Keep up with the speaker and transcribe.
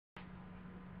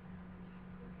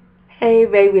Hey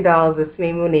baby dolls, it's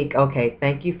me Monique. Okay,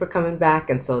 thank you for coming back.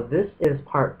 And so this is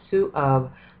part 2 of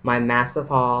my massive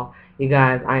haul. You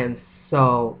guys, I am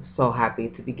so happy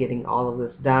to be getting all of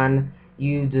this done.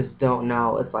 You just don't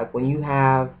know. It's like when you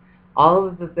have all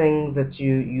of the things that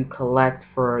you collect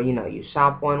for, you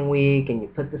shop one week and you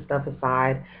put the stuff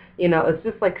aside. It's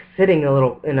just like sitting in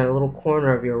a little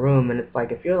corner of your room, and it's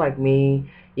like if you're like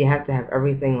me, you have to have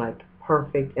everything like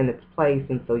perfect in its place.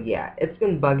 And so yeah, it's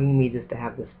been bugging me just to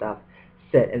have this stuff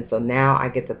sit. And so now I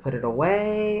get to put it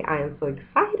away. I am so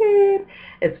excited.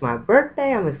 It's my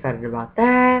birthday. I'm excited about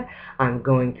that. I'm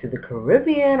going to the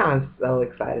Caribbean. I'm so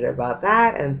excited about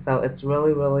that. And so it's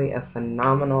really a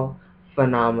phenomenal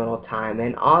time.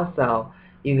 And also,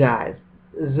 you guys,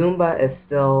 Zumba is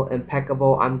still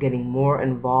impeccable. I'm getting more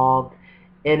involved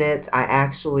in it. I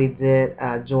actually did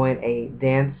join a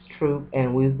dance troupe,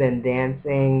 and we've been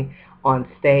dancing on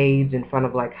stage in front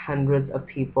of like hundreds of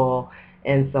people.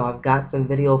 And so I've got some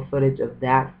video footage of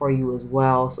that for you as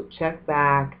well. So check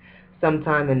back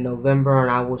sometime in November and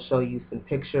I will show you some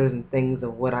pictures and things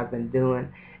of what I've been doing.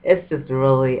 It's just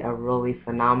really a really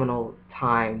phenomenal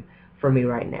time for me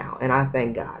right now, and I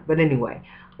thank God. But anyway,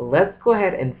 let's go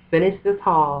ahead and finish this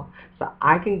haul so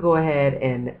I can go ahead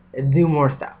and do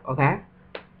more stuff, okay?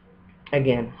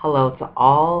 Again, hello to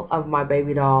all of my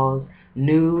baby dolls,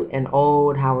 new and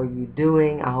old. How are you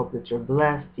doing? I hope that you're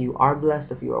blessed. You are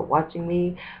blessed if you are watching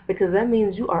me, because that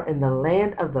means you are in the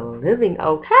land of the living,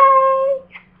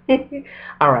 okay?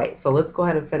 All right, so let's go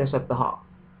ahead and finish up the haul.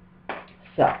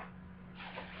 So,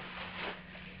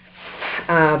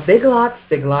 Big Lots,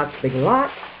 Big Lots, Big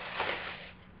Lots.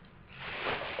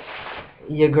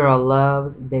 Your girl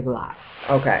loves Big Lots.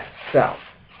 Okay, so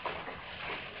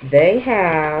they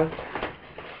have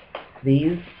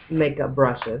these makeup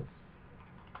brushes,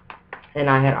 and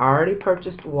I had already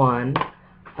purchased one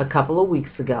a couple of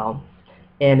weeks ago,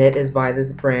 and it is by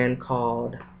this brand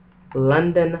called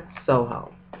London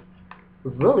Soho.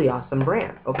 Really awesome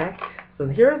brand, okay? So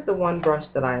here's the one brush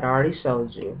that I had already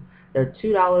showed you. They're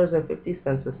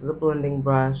 $2.50. This is a blending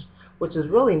brush, which is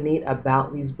really neat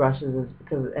about these brushes is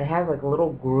because it has like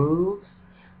little grooves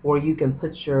where you can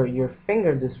put your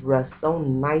finger just rest so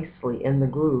nicely in the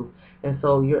groove, and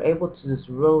so you're able to just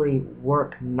really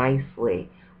work nicely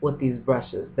with these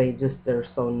brushes. They're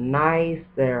so nice.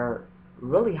 They're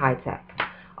really high tech.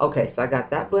 Okay, so I got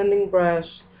that blending brush.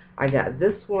 I got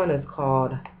this one. Is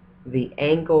called the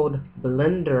Angled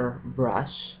Blender Brush.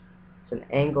 It's an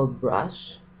angled brush,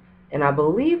 and I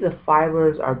believe the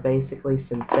fibers are basically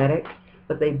synthetic,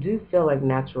 but they do feel like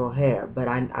natural hair, but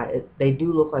they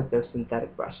do look like they're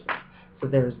synthetic brushes. So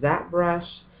there's that brush.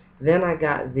 Then I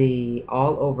got the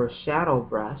All Over Shadow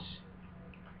brush,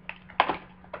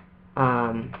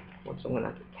 which I'm going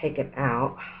to take it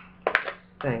out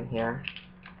thing here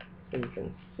so you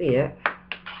can see it.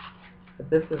 But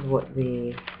this is what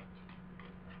the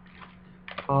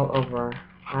All Over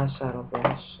Eyeshadow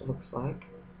brush looks like.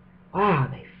 Wow,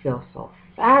 they feel so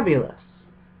fabulous.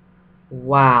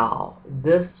 Wow,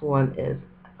 this one is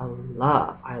a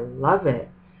love. I love it.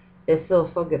 It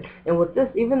feels so good. And with this,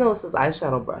 even though it's this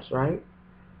eyeshadow brush, right?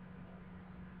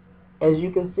 As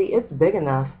you can see, it's big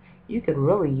enough. You could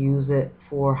really use it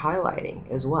for highlighting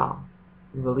as well.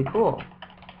 Really cool.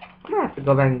 I'm going to have to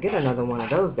go back and get another one of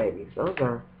those babies. Those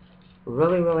are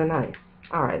really nice.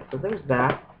 Alright, so there's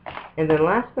that. And then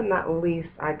last but not least,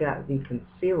 I got the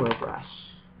concealer brush.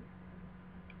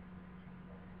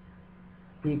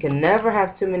 You can never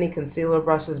have too many concealer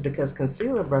brushes because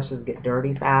concealer brushes get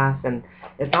dirty fast, and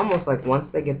it's almost like once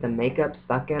they get the makeup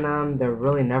stuck in them, they're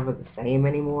really never the same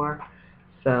anymore.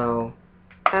 So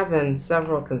having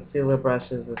several concealer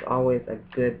brushes is always a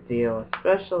good deal,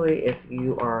 especially if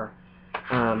you are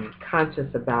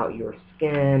conscious about your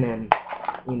skin and,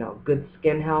 good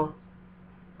skin health.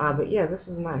 But yeah, this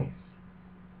is nice.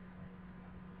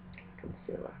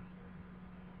 Concealer.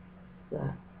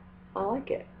 Yeah, I like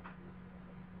it.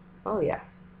 Oh yeah,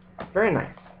 very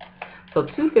nice. So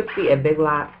 $2.50 at Big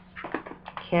Lots,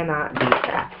 cannot beat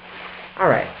that.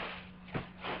 Alright,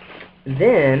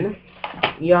 then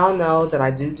y'all know that I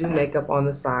do makeup on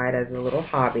the side as a little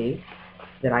hobby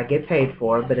that I get paid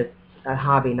for, but it's a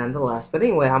hobby nonetheless. But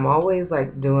anyway, I'm always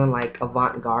like doing like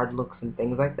avant-garde looks and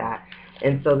things like that.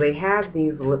 And so they have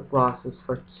these lip glosses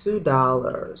for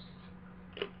 $2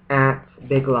 at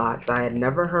Big Lots. I had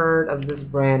never heard of this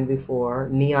brand before.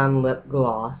 Neon Lip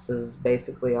Gloss is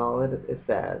basically all it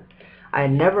says. I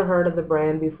had never heard of the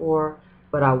brand before,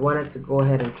 but I wanted to go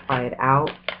ahead and try it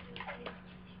out.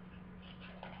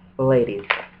 Ladies,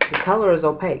 the color is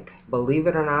opaque, believe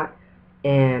it or not,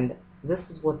 and this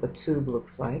is what the tube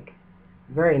looks like.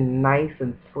 Very nice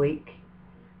and sleek.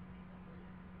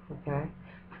 Okay.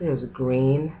 Here's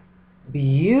green.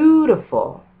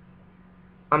 Beautiful.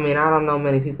 I mean, I don't know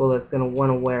many people that's going to want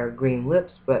to wear green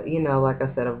lips, but, you know, like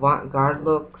I said, avant-garde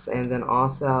looks, and then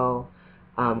also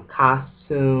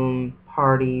costume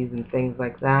parties and things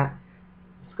like that.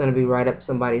 It's going to be right up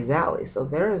somebody's alley. So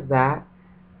there is that.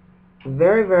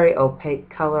 Very, very opaque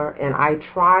color, and I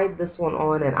tried this one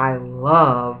on, and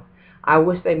I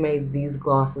wish they made these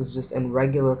glosses just in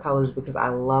regular colors because I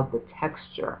love the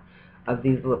texture of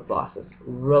these lip glosses.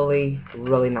 Really,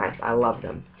 really nice. I love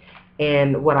them.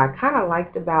 And what I kind of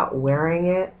liked about wearing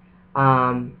it,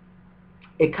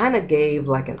 it kind of gave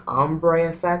like an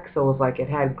ombre effect, so it was like it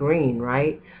had green,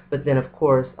 right? But then, of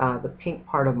course, the pink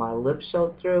part of my lip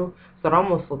showed through, so it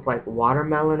almost looked like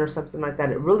watermelon or something like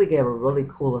that. It really gave a really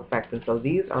cool effect, and so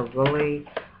these are really,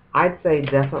 I'd say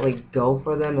definitely go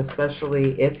for them,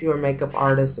 especially if you're a makeup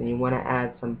artist and you want to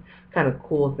add some kind of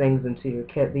cool things into your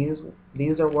kit.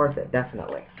 These are worth it,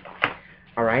 definitely.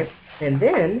 All right, and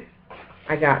then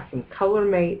I got some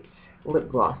ColorMate lip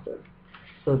glosses.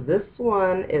 So this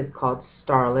one is called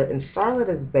Starlet, and Starlet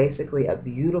is basically a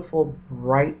beautiful,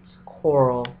 bright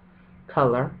coral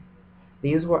color.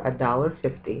 These were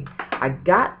 $1.50. I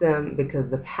got them because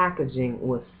the packaging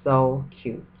was so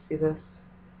cute. See this?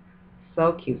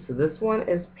 So cute. So this one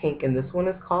is pink, and this one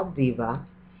is called Diva.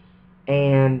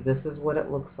 And this is what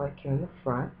it looks like here in the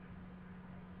front.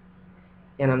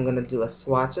 And I'm going to do a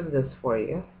swatch of this for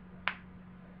you.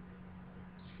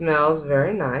 Smells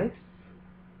very nice.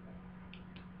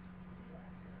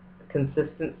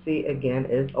 Consistency, again,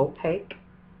 is opaque.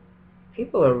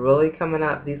 People are really coming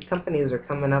up, these companies are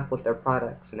coming up with their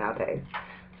products nowadays.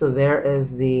 So there is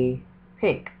the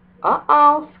pink.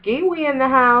 Uh-oh, Skiwi in the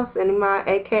house, and my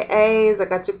AKAs, I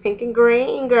got your pink and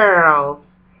green girls.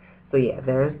 So yeah,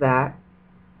 there's that.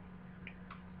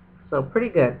 So pretty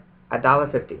good,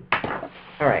 $1.50.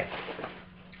 All right.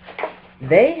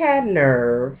 They had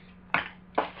nerve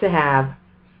to have,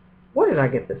 where did I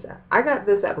get this at? I got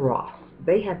this at Ross.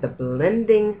 They had the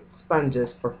blending sponges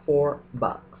for $4.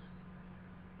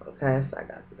 Okay, so I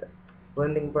got this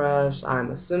blending brush.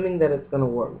 I'm assuming that it's going to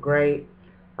work great.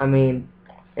 I mean,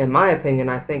 in my opinion,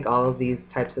 I think all of these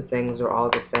types of things are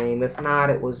all the same. If not,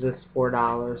 it was just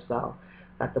 $4. So,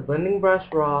 got the blending brush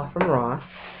from Ross.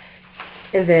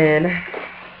 And then,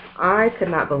 I could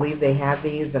not believe they had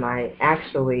these, and I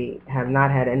actually have not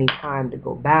had any time to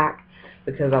go back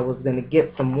because I was going to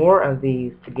get some more of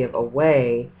these to give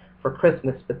away for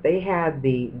Christmas. But they had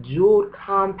the jeweled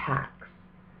compacts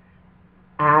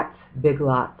at Big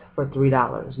Lots for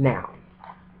 $3. Now,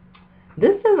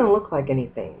 this doesn't look like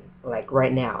anything like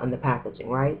right now in the packaging,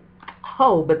 right?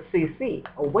 Oh, but see,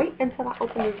 wait until I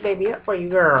open this baby up for you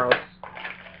girls.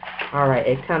 All right,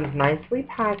 it comes nicely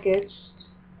packaged,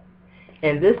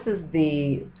 and this is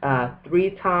the 3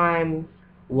 times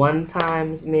 1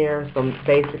 times mirror. So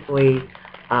basically,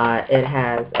 it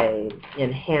has a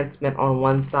enhancement on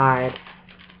one side,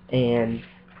 and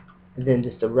then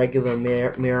just a regular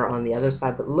mirror on the other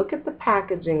side. But look at the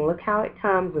packaging. Look how it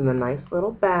comes in a nice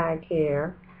little bag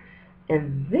here.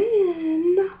 And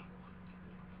then,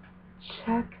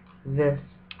 check this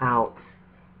out.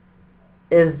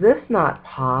 Is this not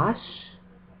posh?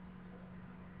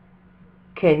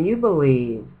 Can you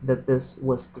believe that this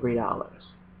was $3?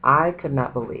 I could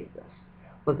not believe this.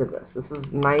 Look at this. This is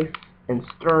nice and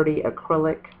sturdy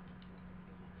acrylic.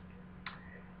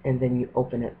 And then you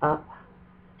open it up.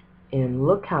 And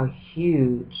look how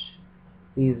huge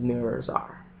these mirrors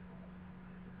are.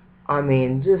 I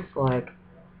mean, just like,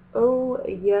 oh,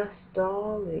 yes,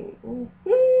 darling.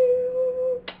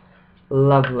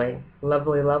 Lovely,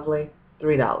 lovely, lovely.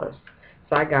 $3.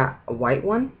 So I got a white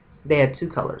one. They had 2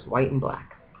 colors, white and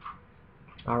black.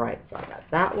 All right, so I got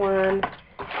that one.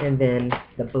 And then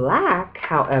the black,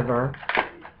 however,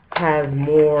 has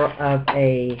more of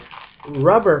a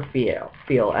rubber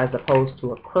feel as opposed to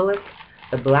acrylic.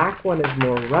 The black one is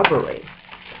more rubbery,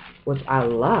 which I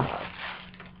love.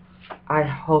 I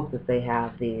hope that they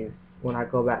have these when I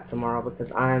go back tomorrow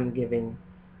because I'm giving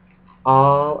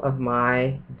all of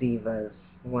my divas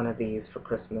one of these for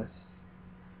Christmas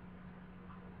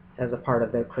as a part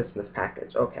of their Christmas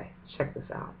package. Okay, check this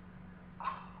out.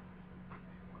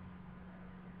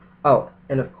 Oh,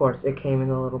 and of course it came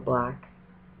in a little black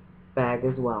bag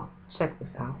as well. Check this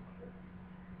out.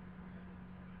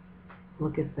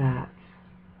 Look at that.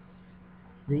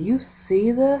 Do you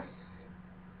see this?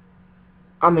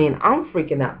 I mean, I'm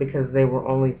freaking out because they were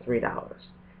only $3.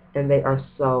 And they are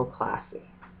so classy.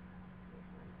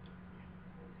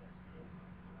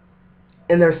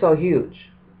 And they're so huge.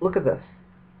 Look at this.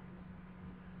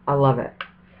 I love it.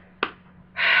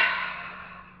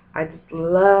 I just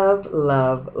love,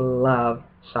 love, love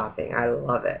shopping. I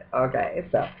love it. Okay,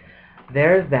 so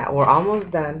there's that. We're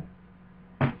almost done.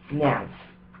 Now,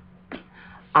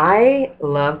 I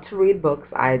love to read books.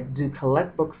 I do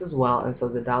collect books as well, and so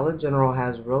the Dollar General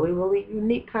has really, really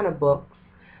unique kind of books.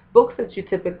 Books that you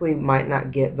typically might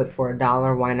not get, but for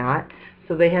 $1, why not?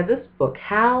 So they have this book,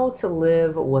 How to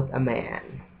Live with a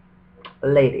Man.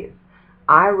 Ladies,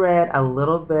 I read a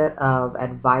little bit of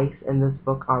advice in this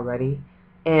book already,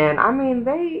 and I mean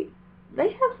they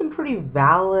have some pretty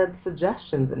valid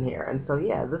suggestions in here. And so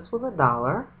yeah, this was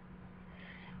 $1.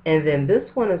 And then this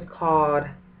one is called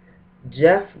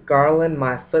Jeff Garlin,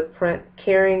 My Footprint,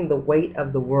 Carrying the Weight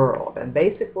of the World. And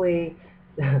basically,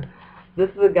 this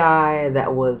is a guy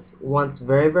that was once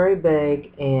very, very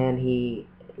big, and he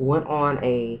went on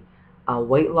a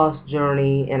weight loss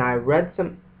journey. And I read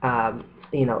some,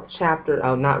 chapters,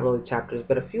 oh, not really chapters,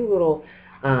 but a few little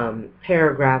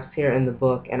paragraphs here in the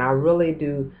book, and I really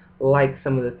do like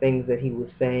some of the things that he was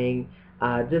saying.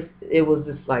 It was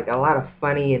just like a lot of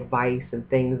funny advice and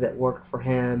things that worked for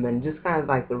him, and just kind of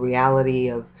like the reality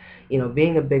of,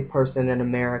 being a big person in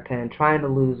America and trying to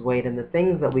lose weight and the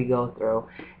things that we go through.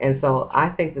 And so I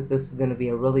think that this is going to be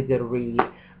a really good read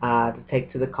to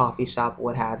take to the coffee shop,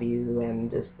 what have you,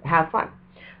 and just have fun.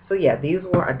 So yeah, these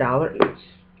were $1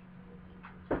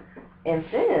 each. And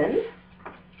then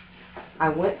I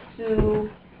went to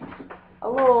a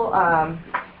little,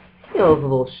 those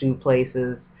little shoe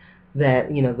places that,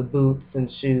 the boots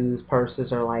and shoes,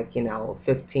 purses are like,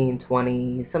 15,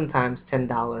 20, sometimes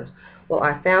 $10. Well,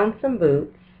 I found some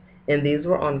boots, and these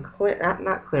were on,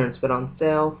 not clearance, but on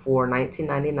sale for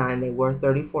 $19.99. They were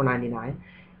 $34.99,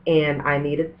 and I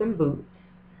needed some boots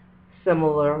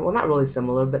similar, well, not really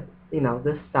similar, but,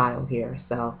 this style here.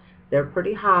 So they're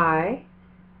pretty high.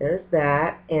 There's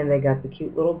that, and they got the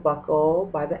cute little buckle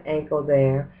by the ankle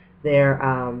there. They're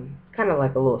kind of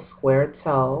like a little square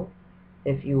toe,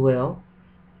 if you will.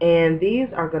 And these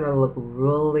are going to look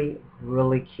really,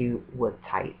 really cute with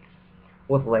tights,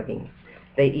 with leggings.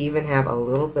 They even have a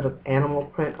little bit of animal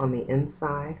print on the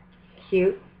inside.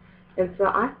 Cute. And so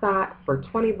I thought for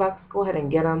 20 bucks, go ahead and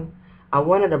get them. I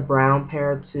wanted a brown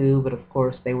pair too, but of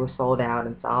course they were sold out,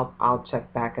 and so I'll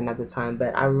check back another time.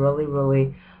 But I really,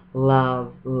 really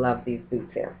love these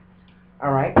boots here.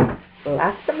 All right.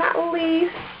 Last but not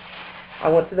least, I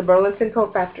went to the Burlington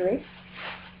Coat Factory,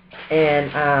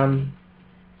 and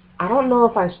I don't know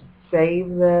if I should save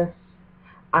this.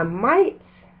 I might.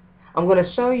 I'm going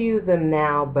to show you them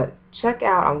now, but check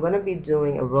out, I'm going to be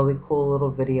doing a really cool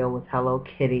little video with Hello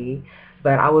Kitty.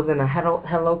 But I was in a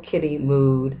Hello Kitty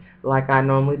mood like I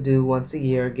normally do once a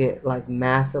year, get like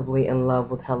massively in love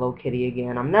with Hello Kitty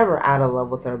again. I'm never out of love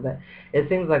with her, but it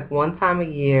seems like one time a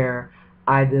year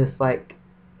I just like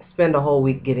spend a whole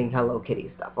week getting Hello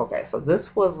Kitty stuff. Okay, so this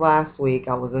was last week.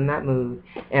 I was in that mood,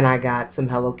 and I got some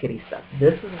Hello Kitty stuff.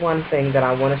 This is one thing that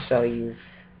I want to show you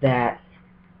that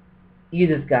you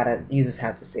just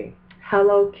have to see.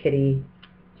 Hello Kitty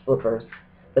slippers.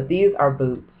 But these are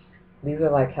boots. These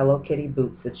are like Hello Kitty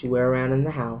boots that you wear around in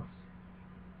the house.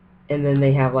 And then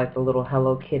they have like the little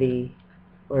Hello Kitty,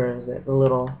 where is it? The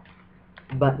little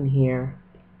button here.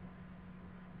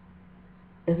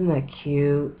 Isn't that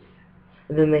cute?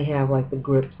 And then they have like the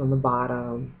grips on the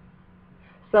bottom.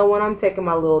 So when I'm taking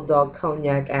my little dog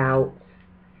Cognac outside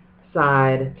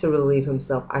to relieve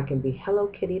himself, I can be Hello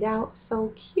Kitty'd out.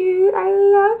 So cute. I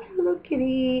love Hello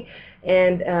Kitty.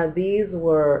 And these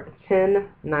were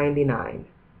 $10.99.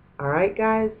 Alright,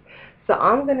 guys. So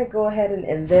I'm going to go ahead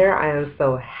and there I am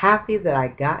so happy that I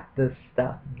got this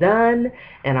stuff done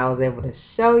and I was able to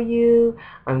show you.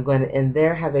 I'm going to end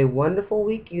there. Have a wonderful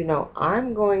week.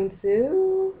 I'm going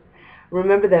to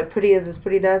remember that pretty is as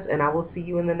pretty does, and I will see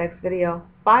you in the next video.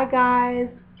 Bye, guys.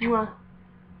 Mwah.